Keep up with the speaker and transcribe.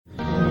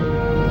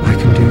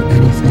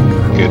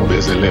get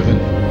busy living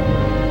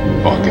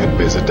or get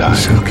busy dying.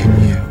 So can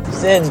you.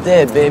 Zed's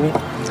dead, baby.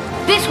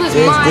 This was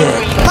Zed's my dead.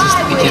 wish.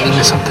 My You're getting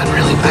into something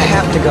really I bad.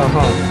 have to go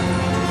home.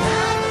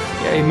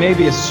 Yeah, you may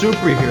be a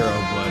superhero,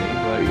 buddy,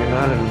 but you're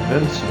not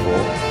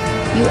invincible.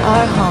 You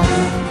are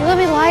home. You let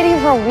me lie to you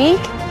for a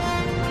week?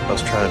 I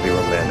was trying to be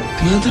romantic.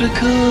 Come to the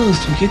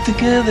coast. We get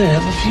together.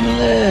 Have a few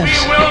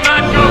laughs. We will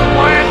not go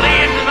quietly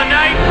into the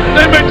night.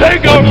 They may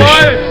take our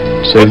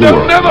lives, Save but the they'll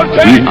world. never We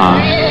take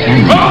are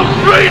our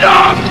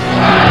freedom!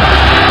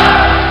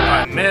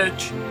 I'm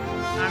Mitch,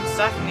 I'm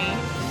Stephanie.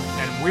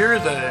 and we're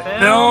the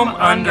Film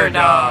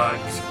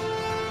Underdogs.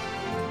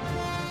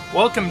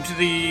 Welcome to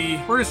the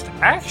first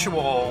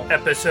actual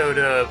episode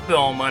of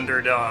Film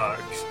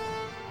Underdogs.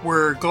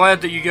 We're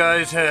glad that you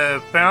guys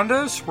have found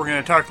us. We're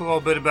going to talk a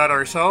little bit about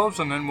ourselves,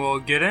 and then we'll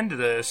get into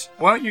this.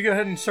 Why don't you go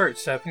ahead and start,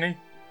 Stephanie?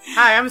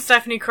 Hi, I'm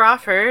Stephanie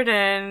Crawford,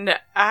 and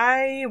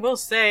I will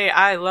say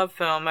I love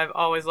film. I've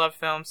always loved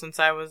film since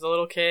I was a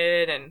little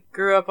kid and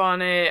grew up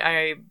on it.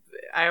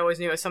 I always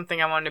knew it was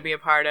something I wanted to be a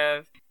part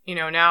of. You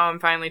know, now I'm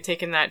finally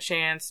taking that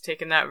chance,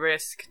 taking that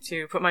risk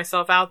to put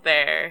myself out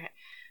there.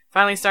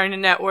 Finally starting to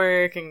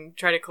network and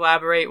try to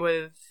collaborate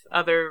with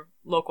other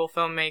local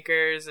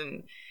filmmakers.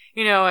 And,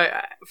 you know,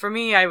 for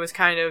me, I was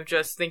kind of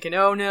just thinking,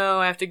 oh no,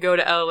 I have to go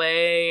to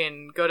LA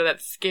and go to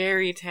that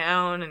scary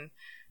town and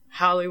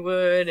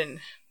Hollywood and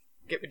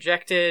get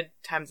rejected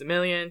times a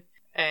million.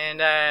 And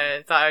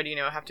thought I'd,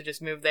 have to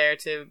just move there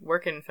to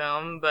work in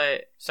film,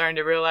 but starting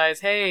to realize,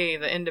 hey,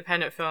 the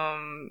independent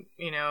film,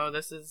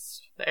 this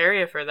is the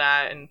area for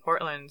that in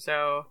Portland.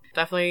 So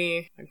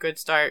definitely a good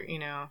start,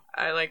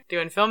 I like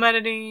doing film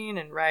editing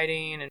and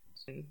writing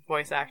and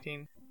voice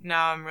acting.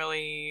 Now I'm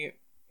really,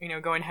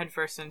 going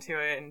headfirst into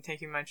it and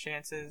taking my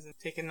chances, and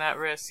taking that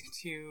risk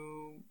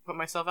to put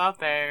myself out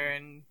there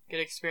and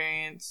get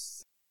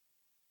experience.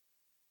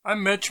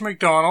 I'm Mitch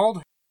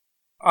McDonald.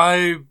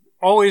 I've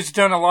always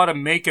done a lot of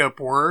makeup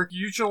work,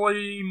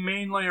 usually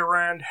mainly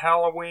around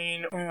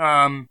Halloween.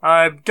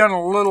 I've done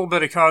a little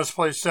bit of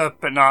cosplay stuff,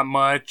 but not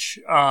much.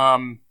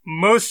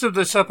 Most of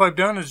the stuff I've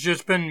done has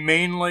just been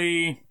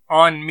mainly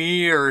on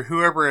me or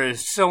whoever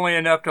is silly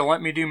enough to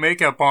let me do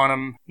makeup on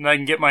them and I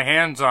can get my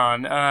hands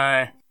on.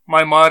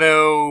 My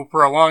motto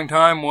for a long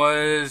time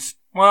was,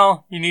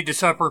 well, you need to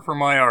suffer for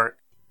my art.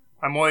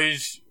 I'm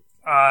always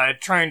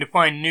trying to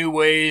find new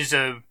ways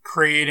of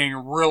creating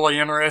really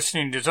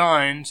interesting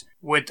designs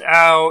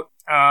without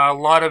a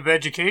lot of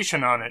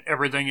education on it.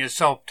 Everything is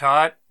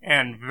self-taught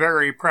and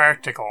very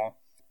practical.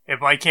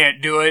 If I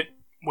can't do it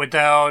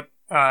without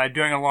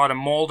doing a lot of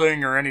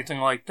molding or anything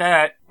like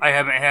that, I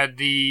haven't had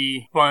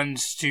the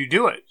funds to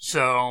do it.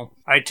 So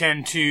I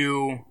tend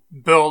to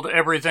build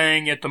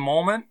everything at the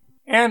moment,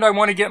 and I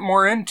want to get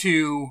more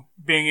into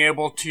being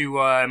able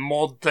to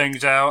mold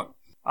things out.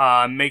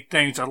 Make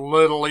things a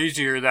little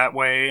easier that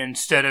way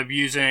instead of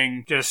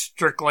using just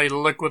strictly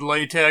liquid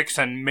latex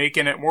and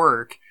making it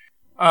work.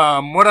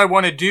 What I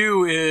want to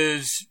do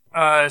is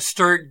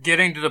start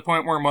getting to the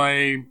point where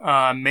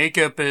my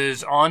makeup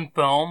is on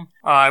film.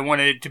 I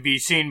want it to be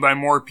seen by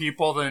more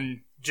people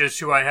than just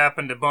who I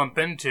happen to bump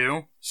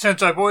into.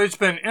 Since I've always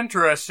been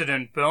interested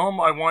in film,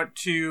 I want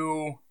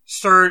to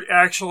start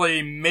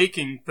actually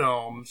making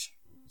films.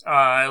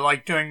 I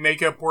like doing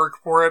makeup work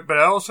for it, but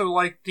I also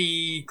like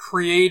the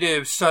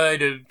creative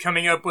side of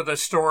coming up with a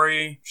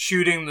story,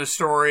 shooting the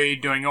story,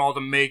 doing all the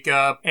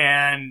makeup,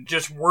 and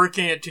just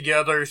working it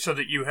together so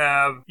that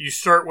you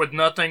start with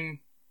nothing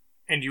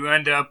and you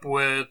end up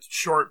with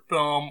short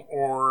film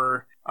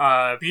or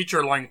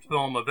feature-length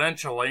film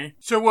eventually.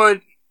 So what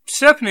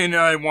Stephanie and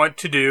I want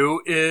to do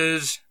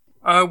is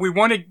we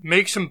want to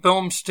make some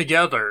films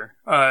together.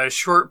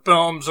 Short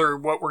films are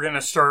what we're going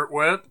to start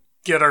with.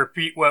 Get our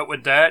feet wet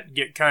with that,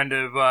 get kind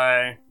of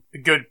a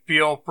good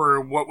feel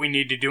for what we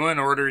need to do in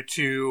order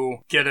to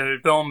get a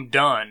film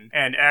done,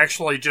 and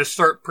actually just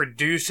start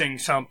producing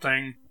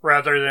something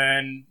rather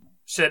than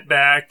sit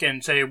back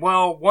and say,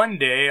 well, one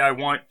day I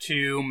want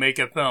to make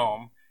a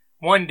film.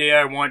 One day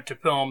I want to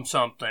film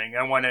something.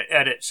 I want to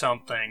edit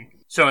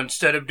something. So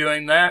instead of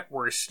doing that,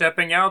 we're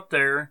stepping out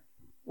there.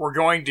 We're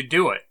going to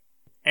do it.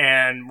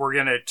 And we're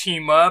going to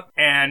team up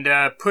and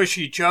push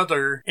each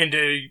other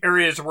into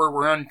areas where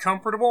we're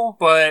uncomfortable,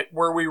 but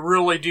where we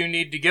really do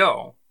need to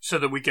go so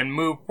that we can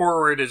move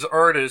forward as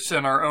artists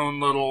in our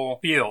own little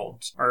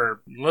fields.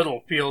 Our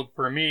little field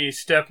for me,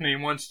 Stephanie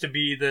wants to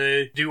be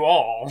the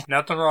do-all.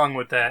 Nothing wrong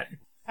with that.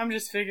 I'm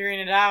just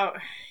figuring it out,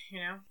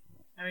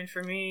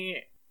 for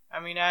me,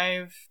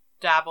 I've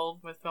dabbled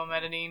with film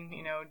editing,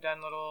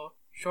 done little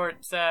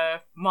short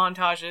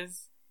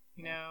montages,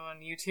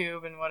 on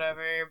YouTube and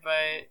whatever,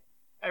 but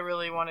I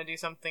really want to do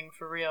something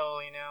for real,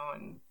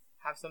 and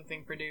have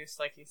something produced,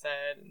 like you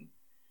said, and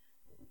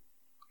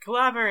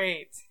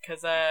collaborate,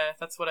 because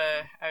that's what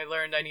I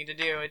learned I need to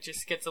do. It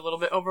just gets a little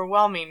bit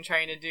overwhelming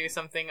trying to do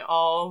something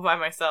all by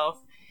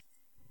myself,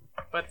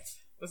 but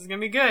this is going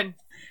to be good.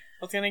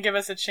 It's going to give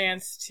us a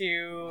chance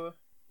to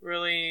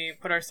really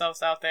put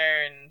ourselves out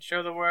there and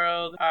show the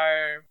world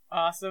our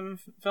awesome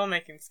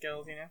filmmaking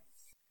skills,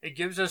 It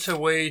gives us a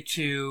way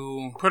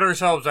to put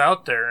ourselves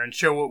out there and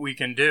show what we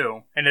can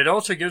do. And it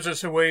also gives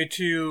us a way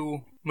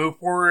to move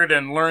forward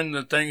and learn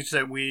the things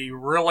that we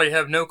really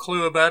have no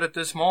clue about at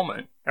this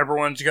moment.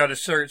 Everyone's got to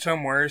start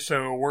somewhere,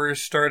 so we're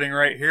starting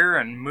right here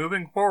and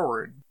moving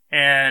forward.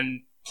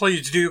 And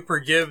please do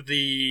forgive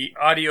the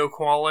audio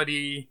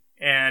quality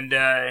and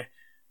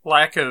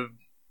lack of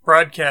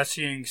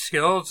broadcasting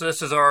skills.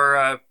 This is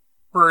our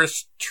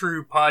first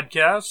true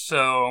podcast,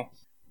 so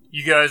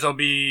you guys will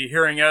be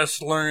hearing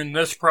us learn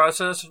this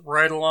process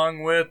right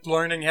along with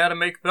learning how to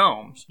make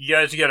films. You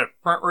guys get a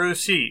front row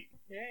seat.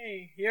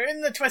 Yay, you're in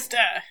the twister!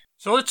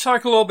 So let's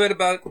talk a little bit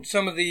about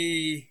some of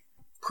the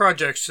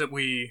projects that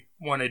we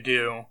want to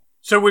do.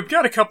 So we've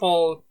got a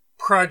couple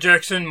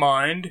projects in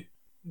mind.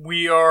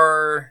 We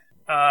are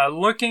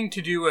looking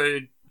to do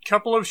a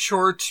couple of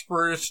shorts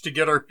first to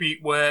get our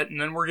feet wet,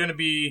 and then we're going to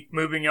be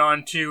moving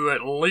on to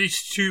at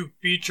least 2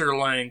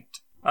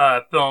 feature-length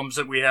films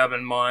that we have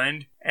in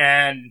mind.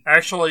 And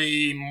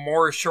actually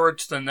more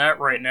shorts than that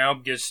right now,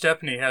 because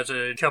Stephanie has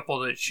a couple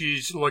that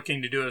she's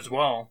looking to do as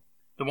well.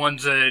 The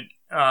ones that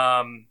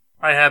I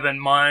have in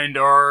mind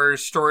are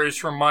stories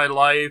from my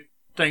life,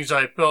 things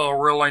I feel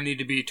really need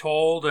to be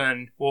told,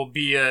 and will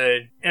be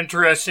an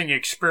interesting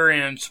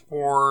experience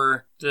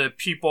for the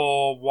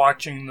people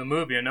watching the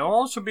movie. And it'll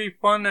also be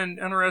fun and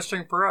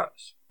interesting for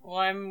us. Well,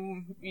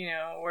 I'm,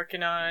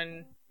 working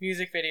on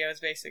music videos,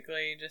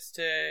 basically, just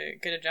to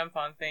get a jump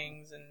on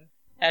things and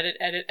edit,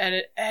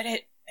 and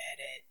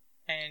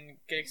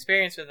get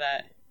experience with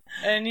that.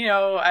 And,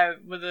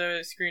 with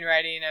the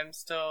screenwriting, I'm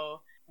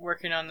still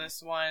working on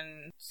this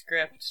one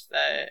script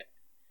that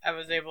I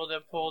was able to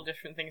pull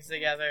different things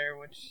together,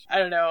 which, I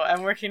don't know,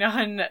 I'm working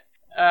on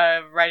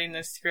writing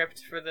this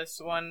script for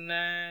this one,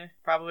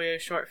 probably a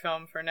short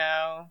film for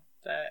now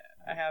that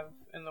I have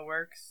in the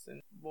works,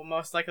 and we'll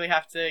most likely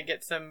have to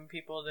get some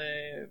people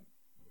to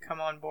come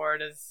on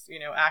board as,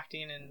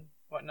 acting and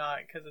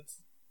whatnot, because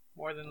it's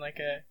more than like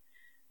a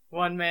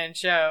one-man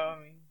show.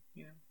 I mean,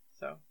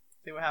 so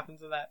see what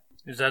happens with that.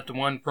 Is that the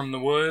one from the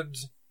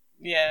woods?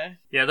 Yeah.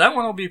 Yeah, that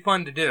one will be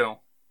fun to do.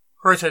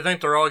 Of course, I think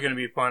they're all going to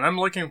be fun. I'm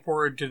looking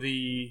forward to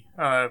the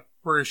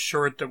first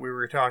short that we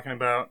were talking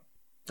about.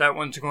 That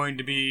one's going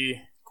to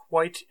be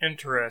quite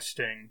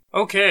interesting.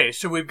 Okay,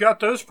 so we've got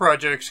those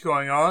projects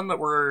going on that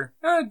we're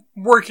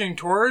working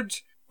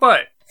towards.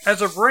 But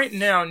as of right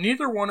now,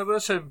 neither one of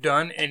us have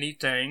done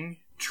anything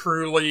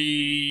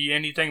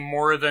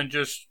more than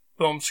just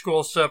film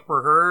school stuff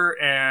for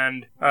her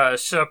and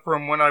stuff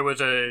from when I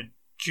was a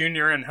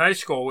junior in high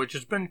school, which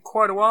has been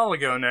quite a while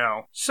ago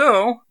now.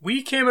 So,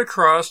 we came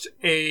across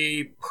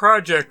a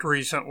project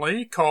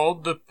recently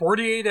called the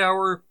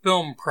 48-Hour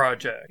Film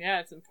Project. Yeah,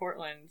 it's in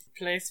Portland.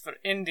 Place for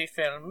indie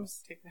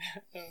films. Take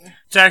that over.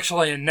 It's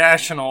actually a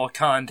national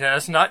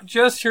contest, not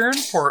just here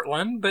in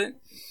Portland, but...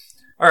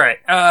 Alright,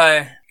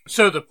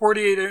 so the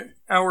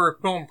 48-Hour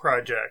Film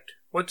Project.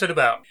 What's it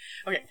about?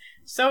 Okay,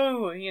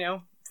 so,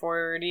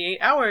 48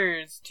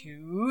 hours,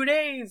 2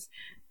 days.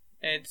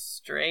 It's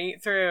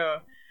straight through.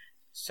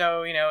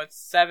 So, it's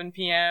 7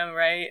 p.m.,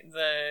 right?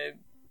 The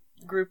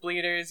group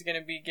leader is going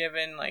to be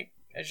given,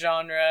 a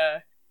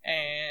genre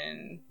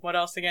and what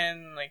else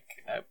again?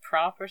 A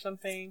prop or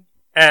something?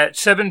 At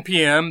 7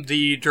 p.m.,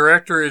 the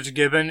director is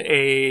given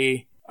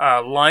a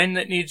line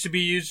that needs to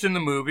be used in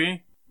the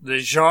movie, the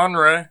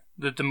genre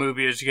that the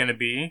movie is going to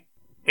be,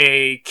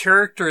 a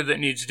character that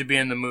needs to be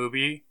in the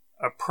movie,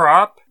 a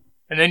prop,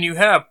 and then you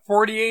have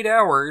 48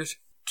 hours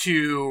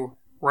to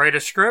write a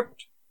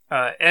script,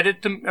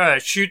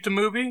 shoot the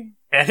movie,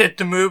 edit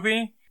the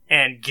movie,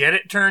 and get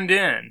it turned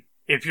in.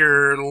 If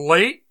you're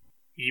late,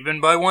 even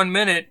by 1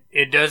 minute,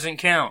 it doesn't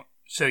count.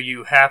 So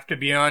you have to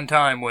be on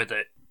time with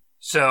it.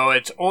 So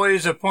it's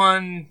always a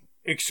fun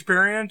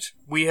experience.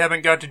 We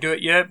haven't got to do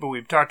it yet, but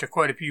we've talked to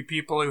quite a few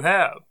people who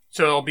have.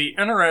 So it'll be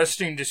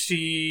interesting to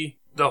see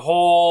the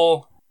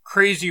whole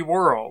crazy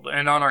world.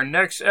 And on our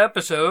next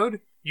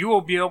episode, you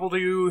will be able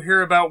to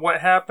hear about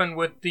what happened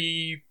with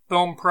the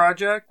film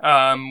project.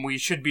 We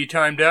should be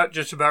timed out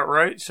just about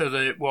right so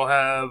that we'll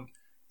have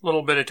a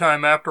little bit of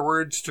time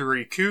afterwards to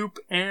recoup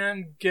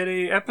and get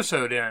a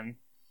episode in.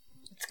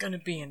 It's gonna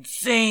be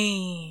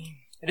insane.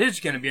 It is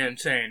gonna be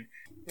insane.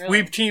 Really?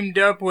 We've teamed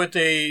up with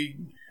a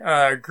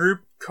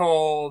group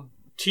called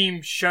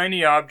Team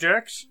Shiny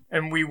Objects,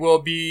 and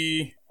I'll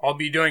be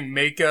doing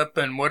makeup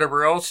and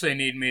whatever else they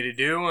need me to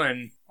do,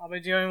 and I'll be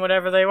doing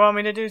whatever they want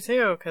me to do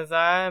too, because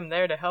I'm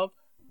there to help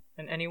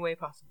in any way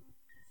possible.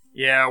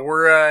 Yeah,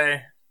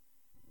 we're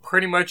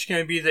pretty much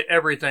going to be the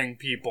everything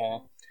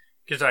people.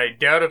 Because I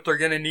doubt if they're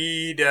going to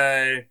need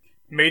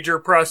major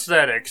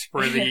prosthetics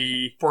for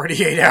the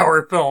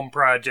 48-hour film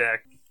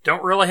project.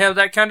 Don't really have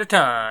that kind of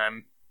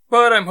time.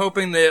 But I'm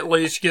hoping they at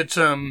least get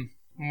some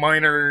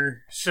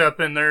minor stuff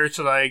in there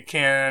so that I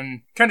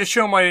can kind of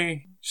show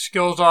my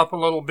skills off a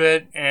little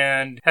bit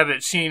and have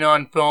it seen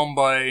on film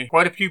by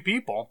quite a few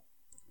people.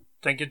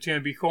 Think it's going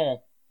to be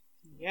cool.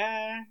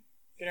 Yeah,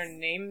 get our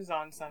names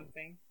on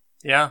something.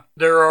 Yeah,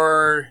 there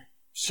are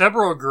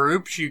several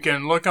groups. You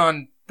can look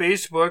on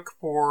Facebook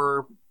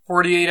for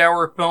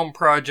 48-hour film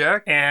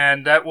project,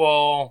 and that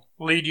will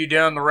lead you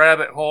down the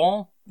rabbit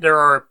hole. There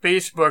are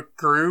Facebook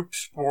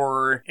groups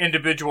for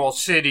individual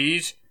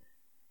cities,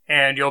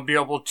 and you'll be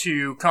able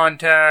to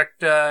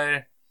contact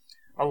a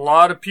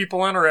lot of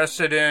people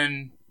interested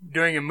in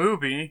doing a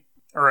movie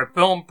or a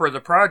film for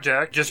the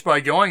project just by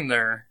going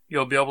there.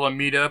 You'll be able to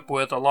meet up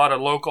with a lot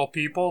of local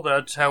people.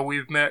 That's how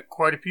we've met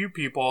quite a few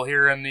people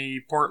here in the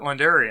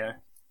Portland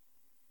area.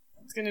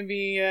 It's going to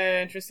be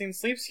an interesting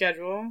sleep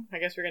schedule. I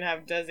guess we're going to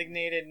have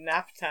designated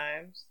nap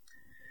times.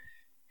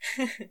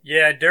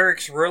 Yeah,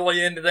 Derek's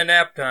really into the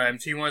nap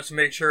times. He wants to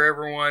make sure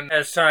everyone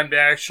has time to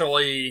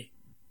actually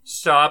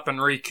stop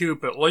and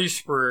recoup at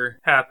least for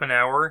half an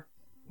hour,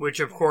 which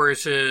of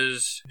course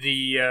is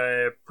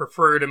the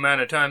preferred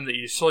amount of time that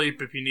you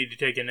sleep if you need to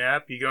take a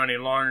nap. You go any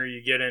longer,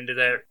 you get into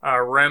that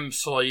REM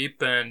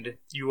sleep, and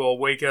you will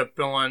wake up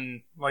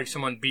feeling like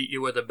someone beat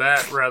you with a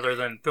bat rather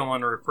than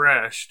feeling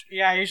refreshed.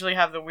 Yeah, I usually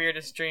have the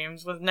weirdest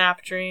dreams with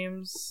nap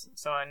dreams,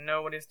 so I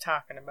know what he's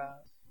talking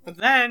about. But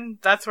then,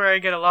 that's where I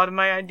get a lot of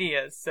my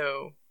ideas,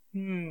 so,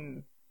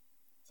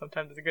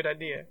 sometimes it's a good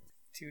idea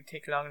to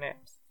take long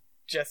naps,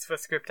 just for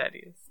script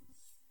ideas.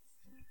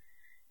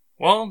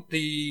 Well,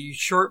 the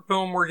short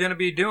film we're going to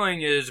be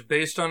doing is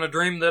based on a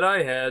dream that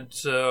I had,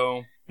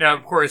 so... Now,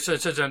 of course,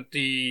 this isn't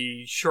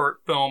the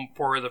short film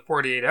for the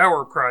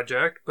 48-hour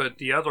project, but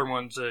the other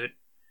one's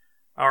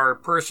our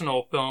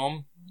personal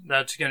film.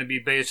 That's going to be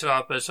based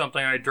off of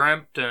something I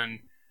dreamt,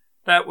 and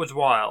that was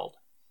wild.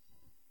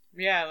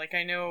 Yeah, like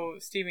I know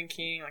Stephen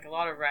King, like a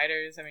lot of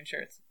writers, I mean,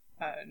 sure, it's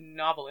a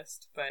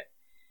novelist, but,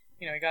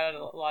 you know, he got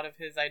a lot of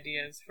his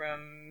ideas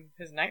from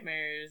his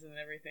nightmares and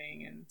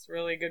everything, and it's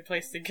really a good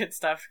place to get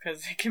stuff,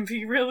 because it can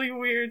be really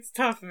weird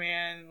stuff,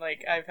 man.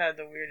 Like, I've had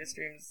the weirdest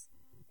dreams.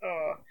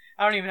 Oh,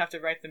 I don't even have to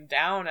write them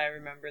down, I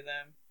remember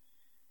them.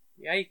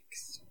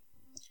 Yikes.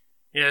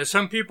 Yeah,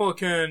 some people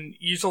can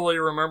easily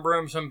remember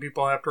them, some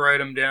people have to write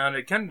them down.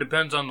 It kind of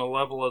depends on the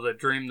level of the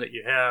dream that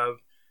you have.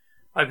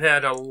 I've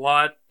had a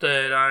lot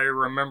that I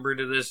remember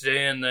to this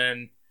day, and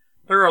then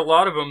there are a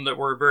lot of them that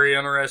were very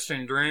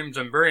interesting dreams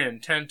and very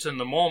intense in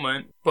the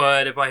moment,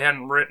 but if I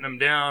hadn't written them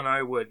down,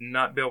 I would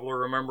not be able to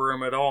remember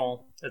them at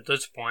all at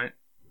this point.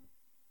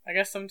 I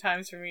guess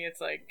sometimes for me it's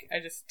like, I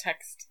just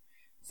text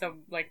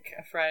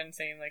a friend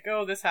saying like,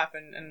 oh, this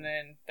happened, and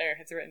then there,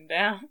 it's written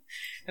down,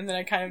 and then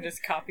I kind of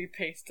just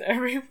copy-paste to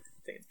everyone,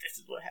 saying, this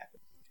is what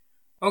happened.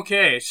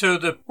 Okay, so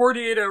the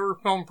 48-hour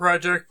film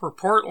project for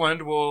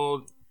Portland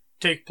will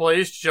take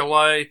place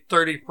July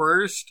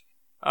 31st.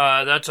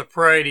 That's a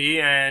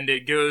Friday, and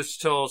it goes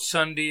till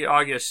Sunday,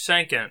 August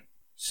 2nd.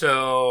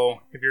 So,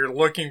 if you're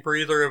looking for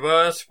either of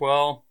us,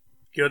 well,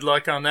 good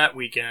luck on that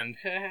weekend,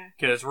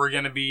 because we're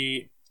going to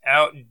be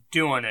out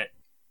doing it.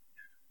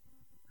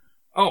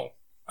 Oh,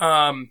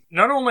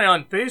 not only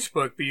on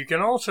Facebook, but you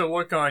can also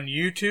look on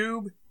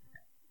YouTube.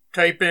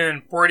 Type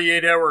in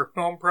 48-hour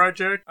film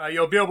project.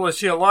 You'll be able to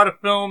see a lot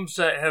of films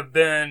that have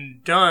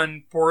been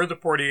done for the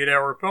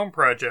 48-hour film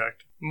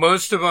project.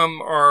 Most of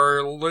them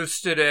are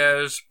listed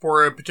as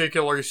for a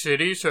particular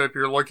city, so if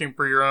you're looking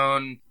for your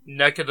own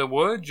neck of the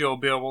woods, you'll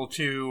be able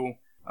to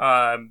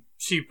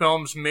see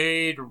films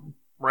made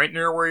right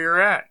near where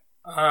you're at.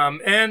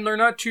 And they're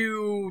not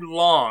too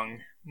long.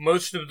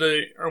 Most of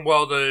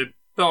the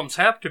films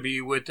have to be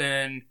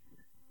within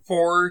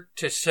 4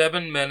 to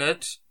 7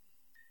 minutes,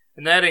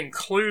 and that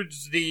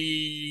includes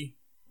the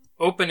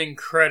opening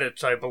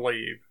credits, I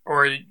believe.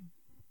 Or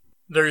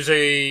there's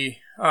a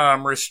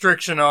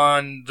restriction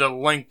on the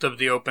length of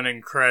the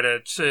opening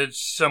credits. It's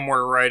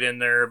somewhere right in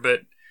there, but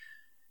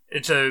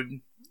it's a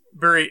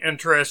very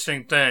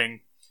interesting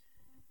thing.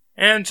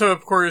 And so,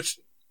 of course,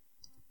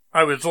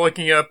 I was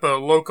looking up a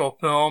local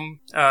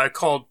film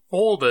called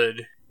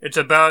Folded. It's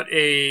about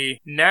a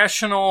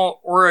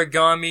national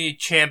origami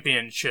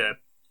championship.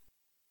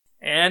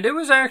 And it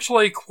was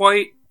actually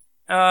quite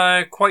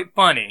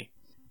funny.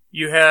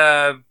 You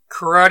have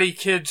Karate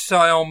Kid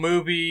style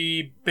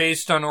movie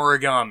based on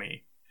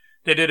origami.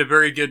 They did a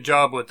very good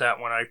job with that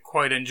one. I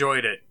quite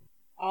enjoyed it.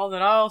 All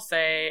that I'll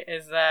say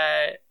is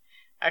that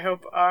I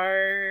hope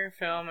our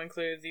film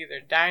includes either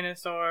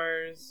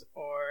dinosaurs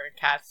or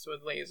cats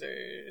with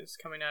lasers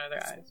coming out of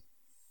their eyes.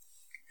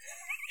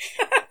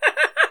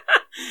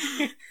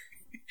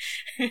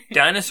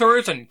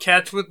 Dinosaurs and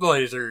cats with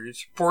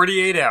lasers.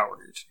 48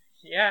 hours.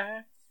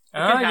 Yeah.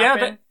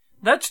 Yeah,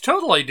 that's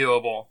totally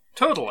doable.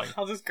 Totally.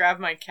 I'll just grab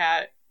my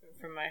cat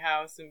from my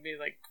house and be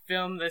like,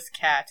 film this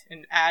cat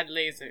and add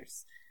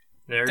lasers.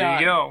 There Done.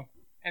 you go.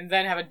 And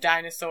then have a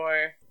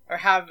dinosaur, or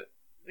have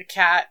the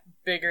cat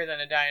bigger than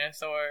a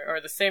dinosaur,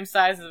 or the same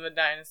size as a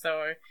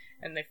dinosaur,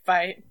 and they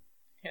fight,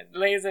 and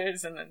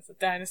lasers, and then it's a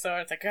dinosaur,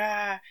 it's like,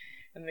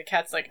 and the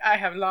cat's like, I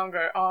have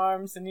longer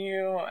arms than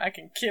you, I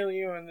can kill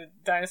you, and the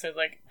dinosaur's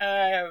like, I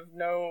have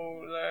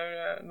no,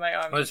 my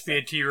arms. Must be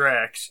a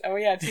T-Rex. Oh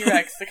yeah,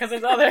 T-Rex, because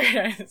there's other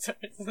dinosaurs.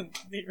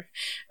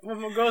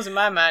 What goes in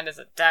my mind is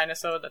a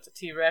dinosaur that's a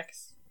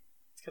T-Rex,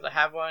 because I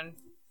have one.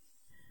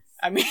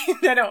 I mean,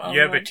 I don't own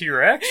You have one. a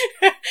T-Rex?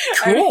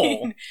 Cool. I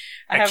mean,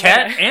 a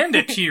cat and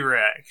a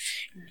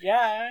T-Rex.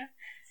 Yeah.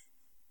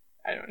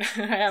 I don't know.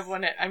 I have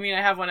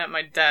one at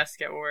my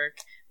desk at work.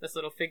 This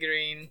little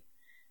figurine,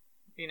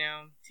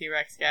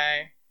 T-Rex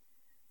guy.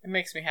 It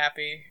makes me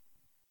happy.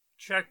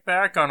 Check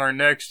back on our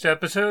next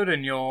episode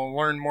and you'll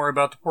learn more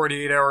about the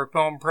 48-hour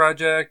film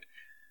project,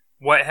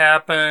 what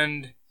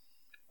happened,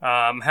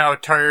 how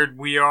tired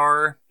we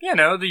are,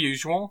 the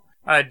usual.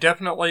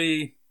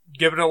 Definitely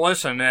give it a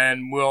listen,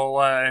 and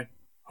we'll,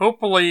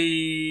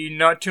 hopefully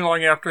not too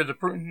long after the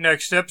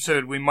next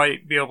episode, we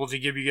might be able to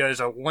give you guys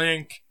a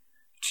link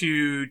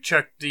to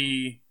check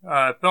the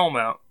film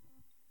out.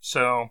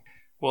 So,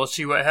 we'll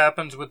see what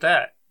happens with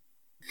that.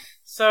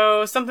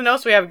 So, something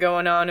else we have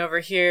going on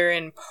over here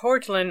in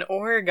Portland,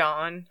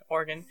 Oregon,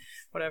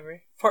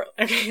 whatever.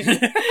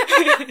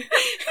 Okay.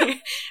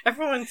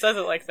 Everyone says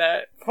it like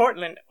that.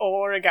 Portland,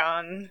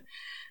 Oregon.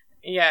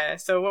 Yeah,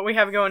 so what we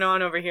have going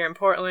on over here in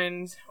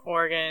Portland,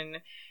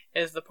 Oregon,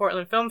 is the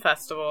Portland Film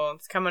Festival.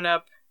 It's coming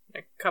up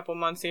in a couple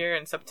months here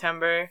in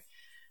September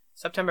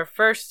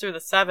 1st through the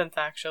 7th,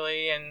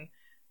 actually, and it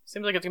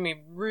seems like it's going to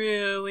be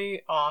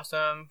really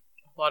awesome.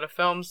 A lot of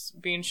films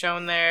being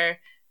shown there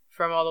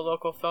from all the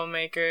local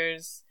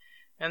filmmakers.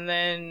 And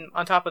then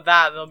on top of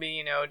that, there'll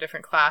be,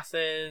 different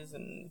classes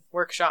and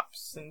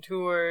workshops and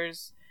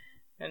tours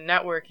and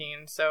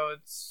networking. So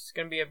it's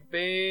going to be a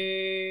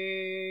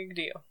big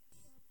deal.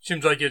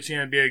 Seems like it's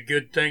going to be a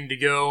good thing to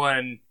go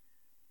and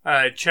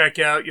check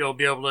out. You'll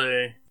be able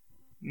to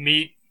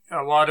meet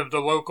a lot of the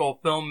local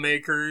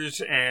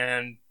filmmakers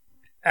and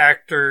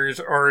actors,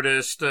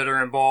 artists that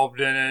are involved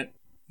in it,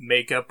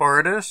 makeup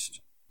artists.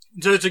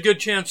 So it's a good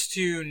chance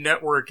to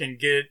network and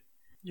get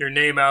your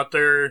name out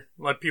there,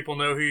 let people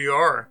know who you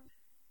are.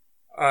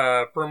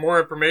 For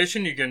more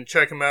information, you can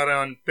check them out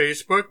on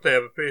Facebook. They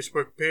have a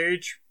Facebook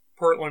page,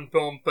 Portland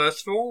Film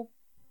Festival.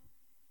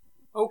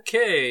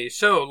 Okay,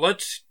 so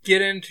let's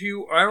get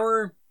into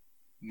our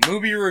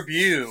movie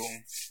review.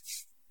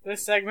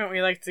 This segment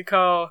we like to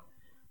call,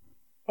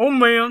 "Oh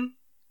man,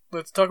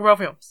 let's talk about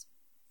films."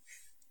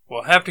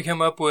 We'll have to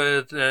come up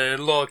with a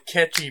little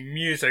catchy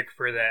music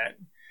for that.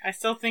 I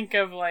still think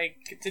of,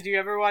 did you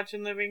ever watch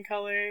In Living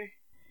Color?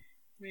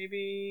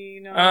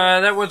 Maybe no.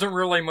 That wasn't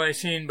really my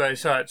scene, but I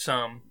saw it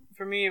some.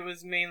 For me, it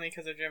was mainly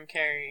because of Jim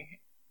Carrey,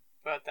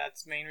 but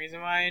that's the main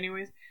reason why,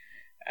 anyways.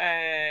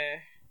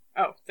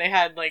 They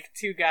had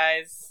two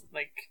guys,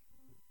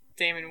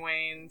 Damon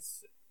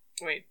Wayans.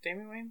 Wait,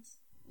 Damon Wayans?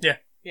 Yeah.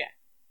 Yeah,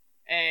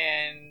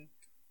 and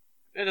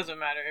it doesn't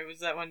matter. It was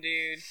that one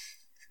dude,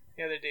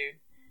 the other dude.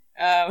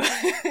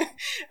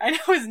 I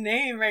know his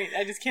name, right?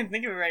 I just can't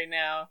think of it right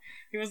now.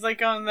 He was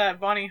on that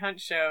Bonnie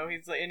Hunt show.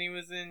 And he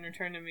was in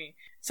Return to Me.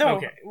 So,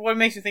 okay. What it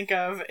makes you think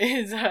of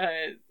is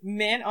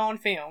Men on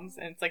Films,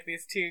 and it's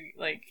these two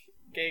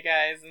gay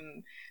guys,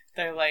 and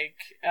they're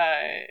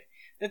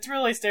it's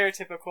really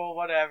stereotypical,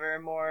 whatever,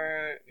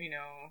 more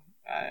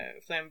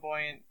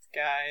flamboyant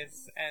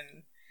guys,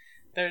 and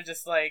they're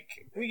just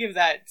we give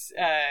that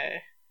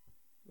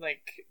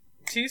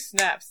 2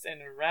 snaps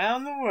and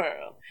around the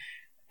world.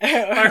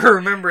 I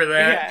remember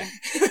that.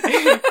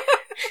 Yeah.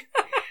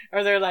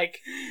 Or they're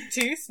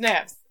 2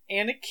 snaps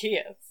and a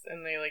kiss,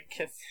 and they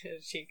kiss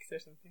his cheeks or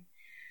something.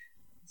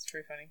 It's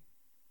pretty funny.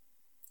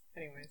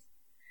 Anyways.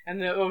 And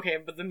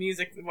but the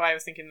music, why I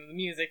was thinking of the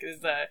music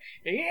is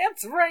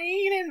 "It's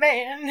Raining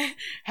Man,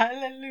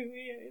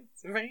 Hallelujah,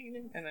 it's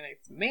raining," and then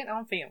it's Men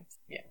on Films.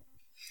 Yeah.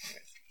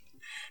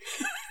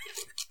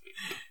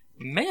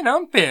 Men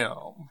on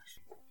Film.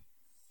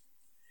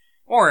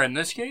 Or in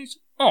this case,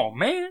 oh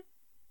man,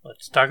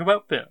 let's talk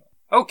about film.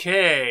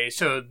 Okay,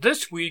 so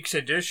this week's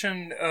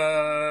edition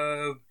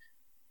of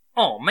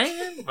Oh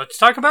Man, Let's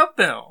Talk About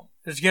Film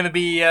is going to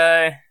be,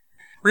 we're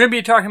going to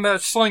be talking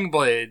about Sling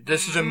Blade.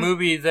 This is a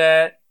movie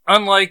that,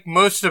 unlike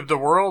most of the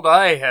world,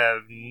 I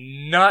have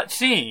not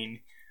seen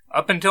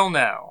up until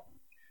now.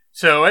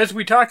 So as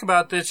we talk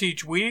about this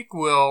each week,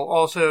 we'll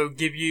also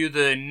give you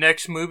the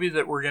next movie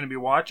that we're going to be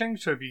watching.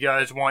 So if you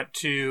guys want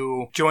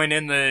to join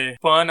in the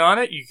fun on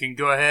it, you can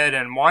go ahead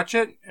and watch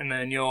it, and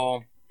then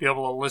you'll be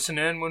able to listen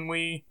in when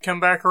we come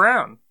back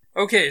around.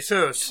 Okay,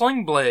 so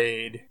Sling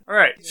Blade.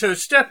 Alright, so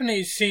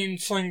Stephanie's seen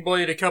Sling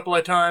Blade a couple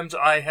of times.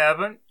 I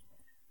haven't.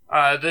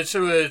 This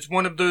was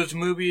one of those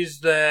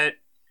movies that,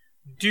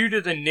 due to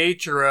the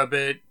nature of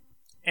it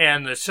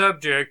and the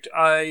subject,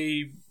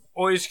 I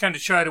always kind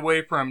of shied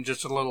away from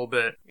just a little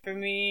bit. For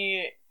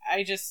me,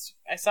 I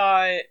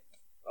saw it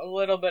a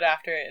little bit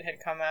after it had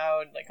come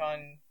out,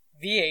 on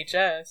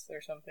VHS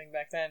or something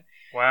back then.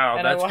 Wow,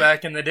 and that's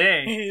back in the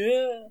day.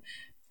 Yeah.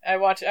 I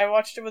watched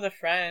it with a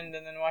friend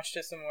and then watched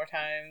it some more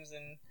times,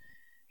 and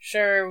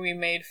sure, we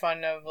made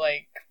fun of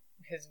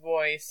his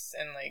voice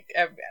and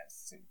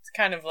it's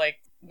kind of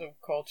the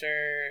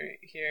culture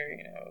here,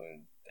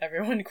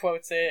 everyone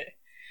quotes it.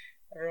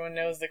 Everyone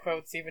knows the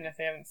quotes even if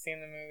they haven't seen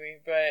the movie,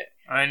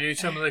 but I knew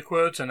some of the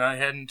quotes and I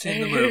hadn't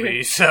seen the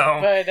movie, so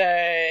but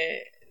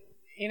I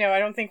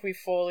don't think we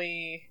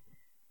fully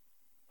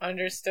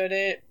understood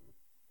it,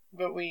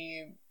 but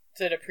we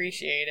did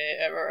appreciate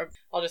it. Or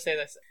I'll just say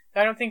this.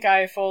 I don't think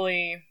I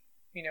fully,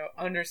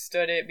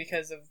 understood it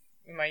because of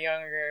my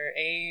younger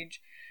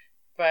age,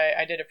 but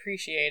I did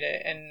appreciate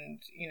it.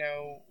 And, you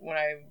know, when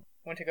I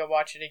went to go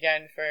watch it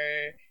again for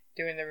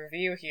doing the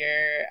review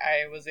here,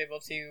 I was able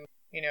to,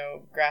 you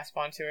know, grasp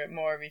onto it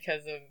more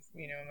because of,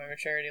 you know, my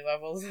maturity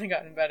levels have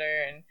gotten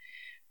better, and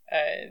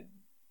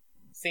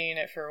seeing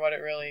it for what it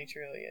really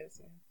truly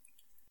is.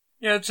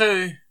 Yeah, it's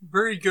a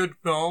very good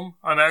film.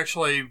 I'm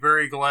actually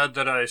very glad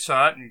that I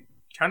saw it, and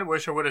kind of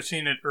wish I would have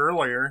seen it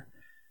earlier,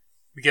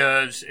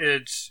 because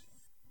it's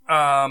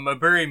a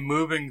very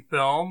moving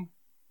film.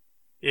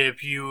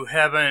 If you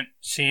haven't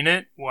seen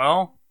it,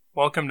 well,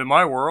 welcome to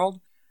my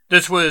world.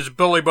 This was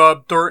Billy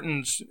Bob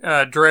Thornton's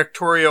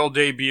directorial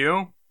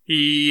debut.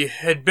 He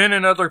had been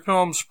in other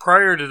films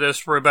prior to this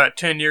for about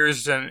 10 years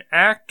as an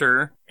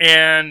actor,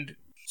 and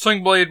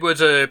Sling Blade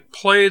was a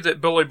play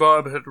that Billy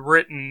Bob had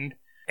written,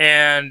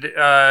 and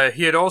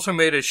he had also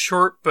made a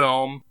short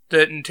film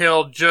that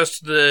entailed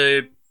just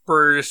the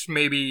first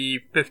maybe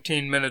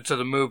 15 minutes of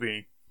the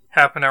movie,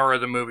 half an hour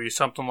of the movie,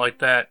 something like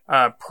that,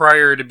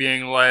 prior to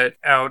being let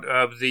out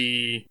of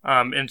the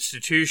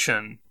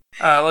institution.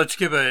 Let's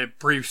give a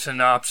brief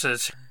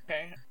synopsis.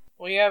 Okay.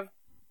 We have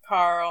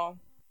Carl,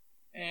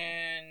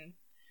 and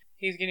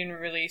he's getting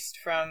released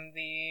from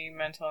the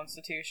mental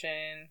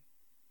institution.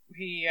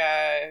 He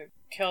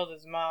killed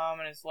his mom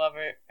and his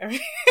lover.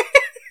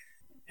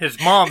 His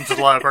mom's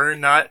lover,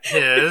 not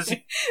his.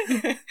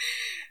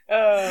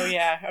 Oh,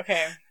 yeah,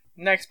 okay.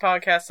 Next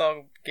podcast,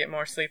 I'll get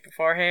more sleep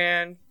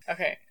beforehand.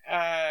 Okay,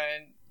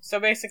 so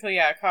basically,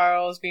 yeah,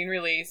 Carl is being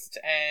released,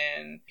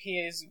 and he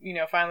is, you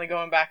know, finally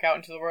going back out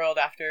into the world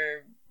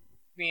after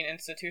being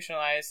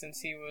institutionalized since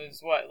he was,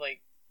 what,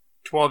 like...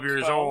 12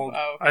 years old.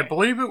 Oh, okay. I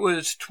believe it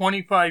was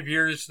 25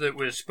 years that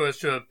was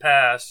supposed to have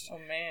passed. Oh,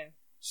 man.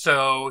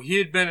 So he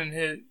had been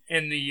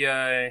in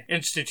the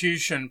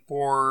institution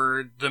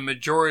for the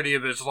majority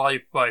of his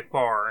life by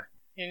far.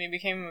 And he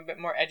became a bit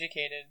more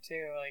educated,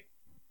 too, like,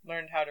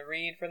 learned how to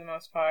read for the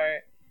most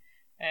part,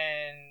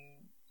 and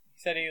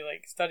he said he,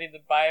 like, studied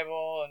the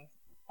Bible and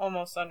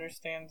almost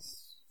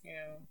understands, you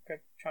know, a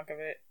good chunk of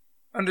it.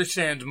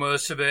 Understands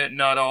most of it,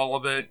 not all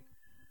of it.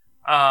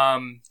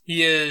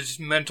 He is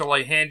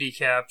mentally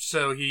handicapped,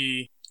 so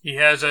he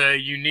has a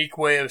unique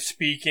way of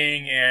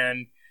speaking,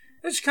 and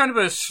it's kind of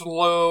a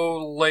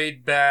slow,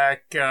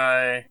 laid-back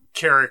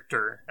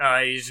character.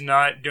 He's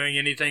not doing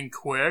anything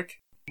quick.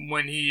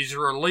 When he's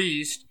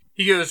released,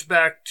 he goes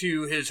back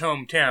to his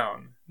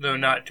hometown, though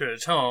not to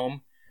his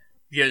home,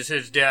 because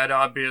his dad,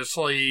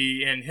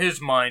 obviously, in his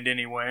mind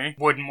anyway,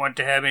 wouldn't want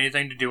to have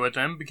anything to do with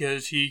him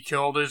because he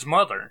killed his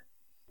mother.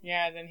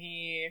 Yeah, then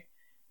he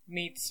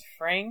meets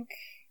Frank,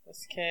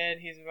 this kid.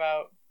 He's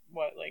about,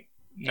 what, like...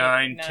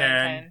 9,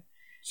 10,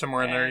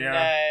 somewhere in there,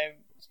 yeah.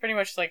 It's pretty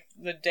much like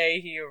the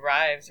day he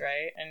arrives,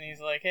 right? And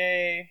he's like,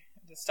 hey,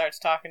 just starts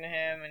talking to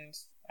him, and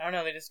I don't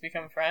know, they just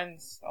become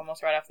friends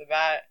almost right off the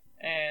bat.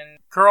 And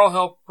Carl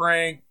helped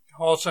Frank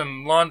haul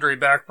some laundry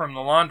back from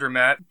the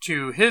laundromat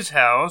to his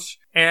house,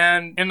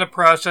 and in the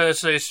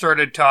process they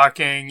started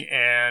talking,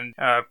 and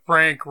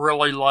Frank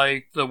really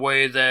liked the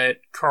way that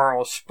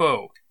Carl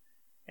spoke,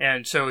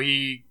 and so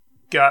he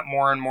got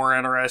more and more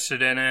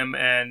interested in him,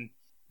 and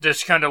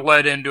this kind of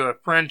led into a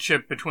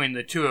friendship between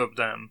the two of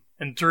them.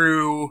 And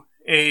through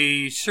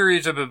a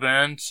series of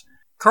events,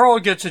 Carl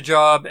gets a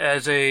job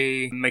as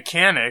a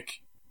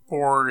mechanic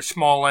for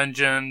small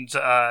engines,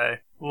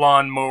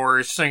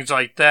 lawnmowers, things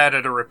like that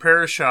at a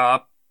repair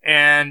shop,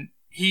 and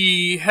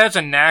he has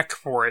a knack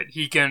for it.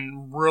 He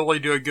can really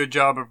do a good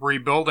job of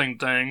rebuilding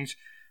things.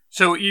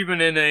 So even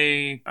in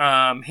a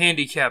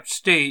handicapped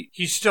state,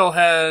 he still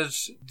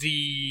has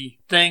the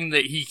thing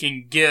that he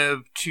can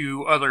give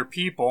to other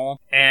people,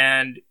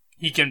 and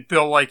he can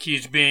feel like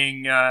he's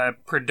being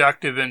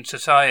productive in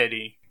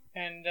society.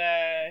 And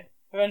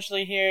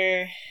eventually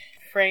here,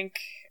 Frank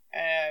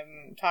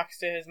talks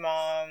to his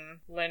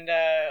mom,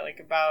 Linda, like,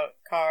 about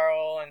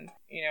Carl, and,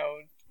 you know,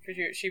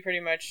 she pretty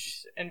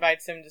much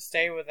invites him to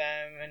stay with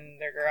them in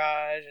their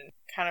garage, and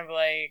kind of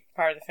like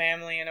part of the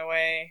family in a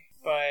way,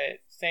 but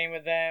staying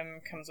with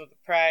them comes with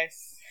a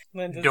price.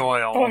 Linda's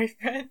Doyle.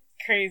 boyfriend,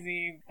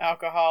 crazy,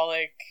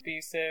 alcoholic,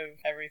 abusive,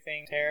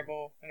 everything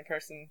terrible, and a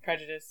person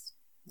prejudiced.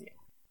 Yeah.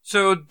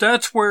 So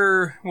that's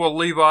where we'll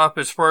leave off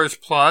as far as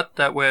plot.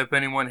 That way, if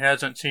anyone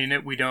hasn't seen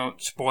it, we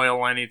don't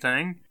spoil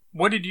anything.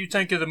 What did you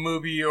think of the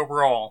movie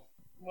overall?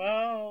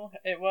 Well,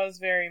 it was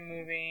very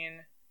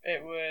moving.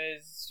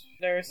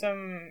 There were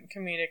some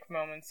comedic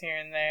moments here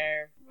and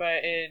there, but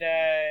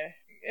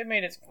it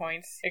made its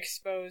points.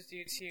 Exposed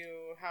you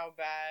to how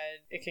bad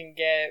it can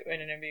get in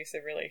an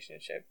abusive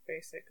relationship,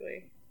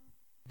 basically.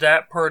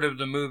 That part of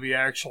the movie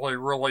actually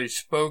really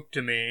spoke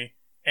to me,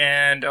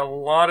 and a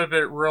lot of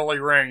it really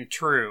rang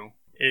true.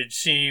 It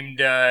seemed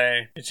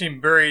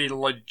very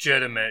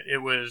legitimate.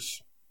 It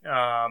was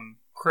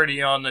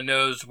pretty on the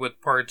nose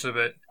with parts of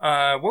it.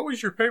 What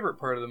was your favorite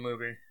part of the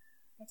movie?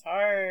 It's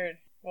hard.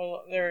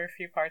 Well, there were a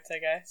few parts, I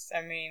guess.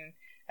 I mean,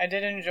 I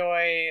did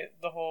enjoy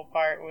the whole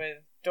part with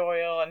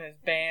Doyle and his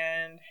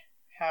band,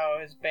 how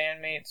his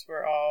bandmates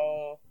were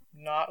all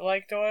not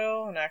like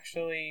Doyle and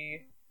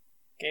actually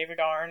gave a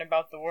darn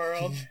about the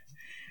world.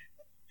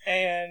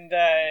 and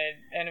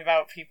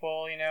about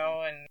people,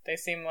 and they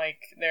seem like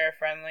they're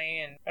friendly.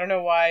 And I don't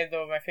know why,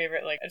 though. My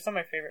favorite, it's not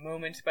my favorite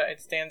moment, but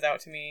it stands out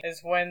to me,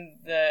 is when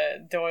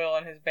the Doyle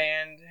and his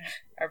band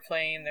are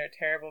playing their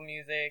terrible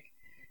music.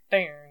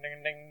 Ding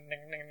ding ding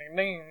ding ding ding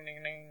ding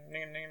ding ding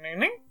ding ding ding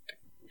ding.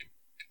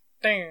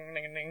 Ding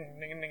ding ding ding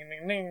ding ding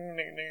ding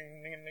ding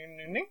ding ding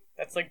ding ding.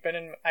 That's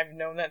I've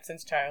known that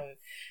since childhood.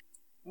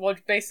 Well,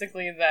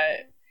 basically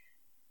that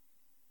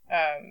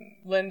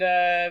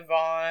Linda,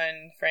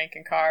 Vaughn, Frank,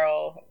 and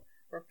Carl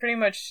were pretty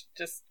much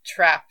just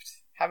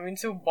trapped, having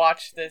to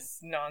watch this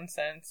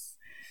nonsense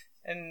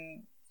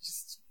and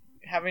just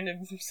having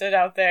to sit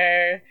out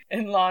there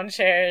in lawn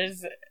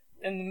chairs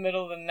in the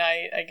middle of the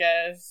night, I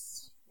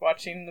guess,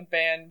 watching the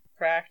band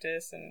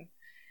practice, and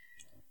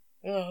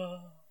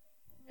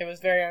it was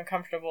very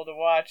uncomfortable to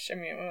watch. I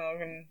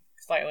mean,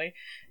 slightly.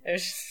 It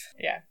was just,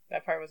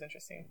 that part was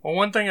interesting. Well,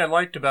 one thing I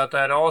liked about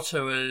that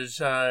also is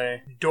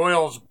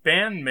Doyle's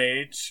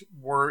bandmates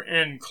were,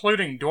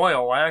 including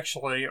Doyle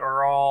actually,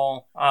 are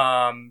all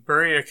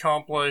very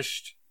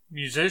accomplished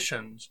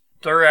musicians.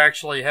 They're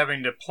actually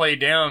having to play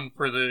down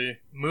for the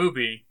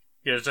movie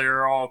because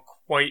they're all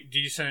quite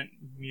decent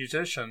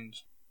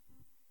musicians.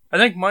 I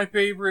think my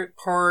favorite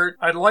part,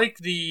 I like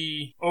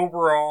the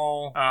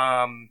overall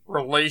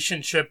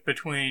relationship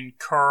between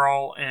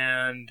Carl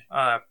and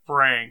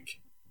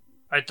Frank.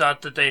 I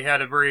thought that they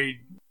had a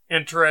very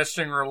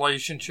interesting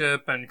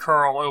relationship, and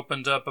Carl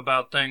opens up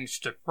about things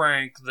to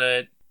Frank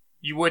that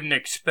you wouldn't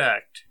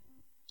expect.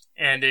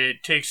 And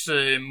it takes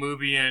the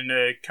movie in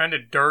a kind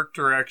of dark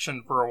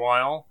direction for a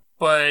while,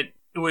 but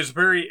it was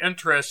very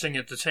interesting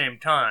at the same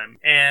time.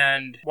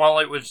 And while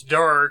it was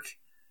dark,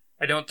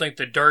 I don't think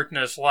the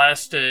darkness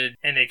lasted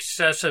an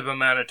excessive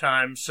amount of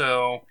time,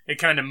 so it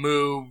kind of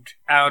moved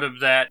out of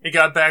that. It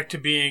got back to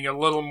being a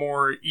little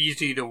more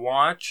easy to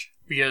watch,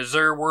 because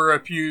there were a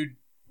few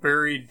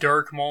very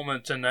dark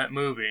moments in that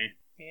movie.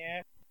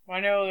 Yeah. Well, I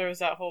know there was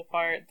that whole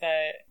part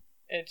that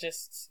it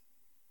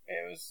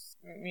was,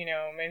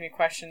 made me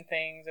question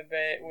things a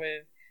bit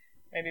with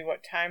maybe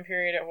what time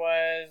period it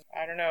was.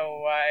 I don't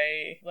know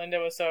why Linda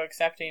was so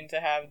accepting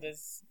to have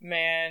this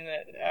man,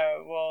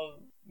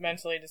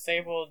 mentally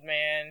disabled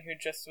man who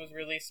just was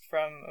released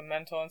from a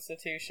mental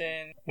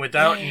institution.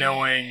 Without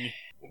knowing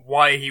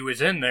why he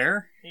was in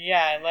there.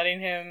 Yeah, letting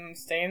him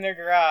stay in their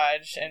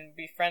garage and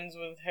be friends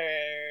with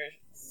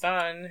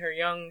her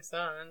young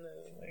son.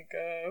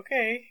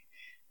 Okay,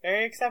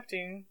 very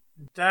accepting.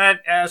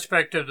 That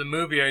aspect of the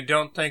movie I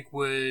don't think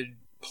would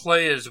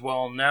play as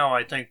well now.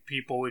 I think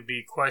people would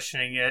be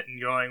questioning it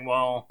and going,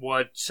 well,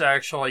 what's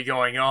actually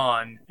going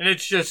on? And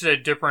it's just a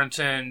difference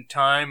in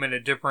time and a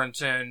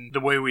difference in the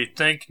way we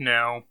think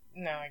now.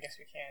 No, I guess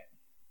we can't.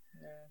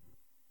 No.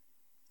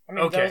 I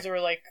mean, Those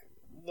were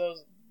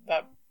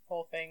that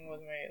whole thing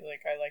was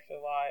I liked it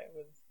a lot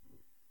with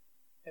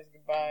his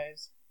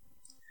goodbyes.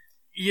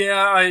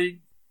 Yeah,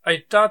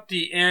 I thought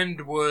the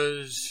end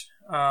was,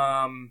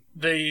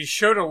 they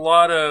showed a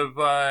lot of,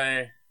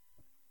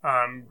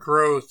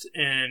 growth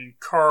in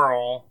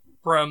Carl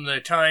from the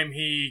time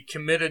he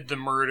committed the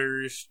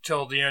murders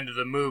till the end of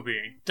the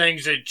movie.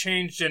 Things had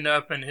changed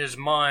enough in his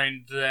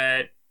mind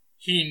that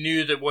he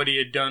knew that what he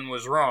had done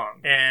was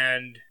wrong.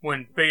 And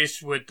when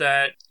faced with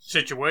that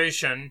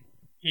situation,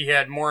 he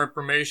had more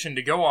information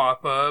to go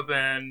off of,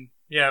 and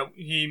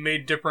he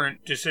made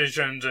different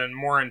decisions and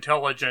more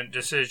intelligent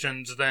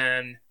decisions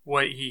than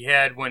what he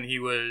had when he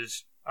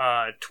was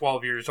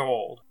 12 years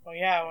old. Well,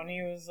 yeah, when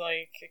he was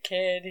a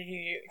kid,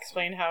 he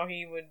explained how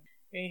he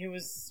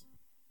was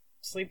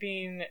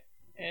sleeping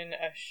in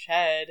a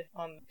shed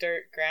on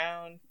dirt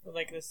ground with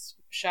this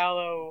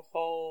shallow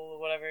hole,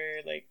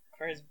 whatever,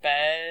 for his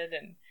bed,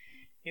 and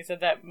he said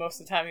that most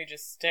of the time he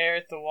just stare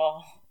at the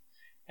wall,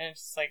 and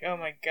it's just oh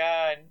my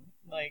god,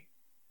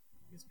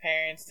 his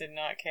parents did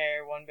not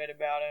care one bit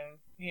about him.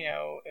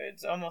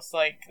 It's almost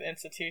like the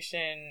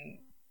institution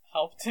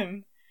helped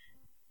him.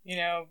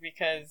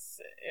 Because...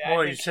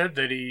 Well, he said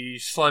that he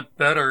slept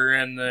better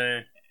in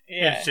the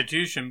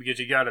institution because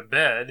he got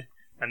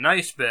a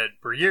nice bed,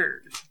 for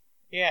years.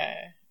 Yeah.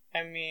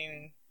 I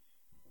mean,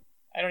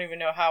 I don't even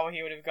know how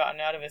he would have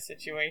gotten out of a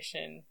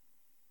situation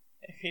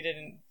if he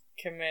didn't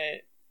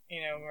commit,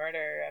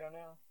 murder. I don't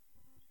know.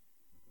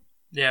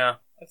 Yeah.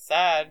 It's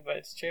sad, but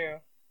it's true.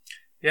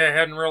 Yeah, I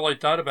hadn't really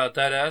thought about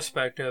that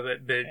aspect of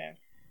it, but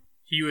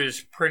he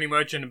was pretty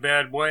much in a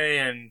bad way,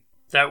 and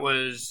that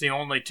was the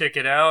only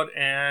ticket out,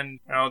 and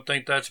I don't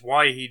think that's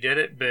why he did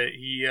it, but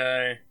he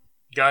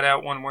got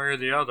out one way or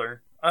the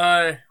other.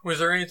 Was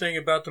there anything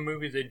about the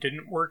movie that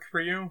didn't work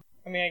for you?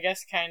 I mean, I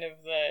guess kind of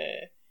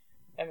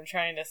I'm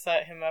trying to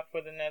set him up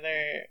with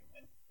another,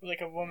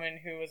 a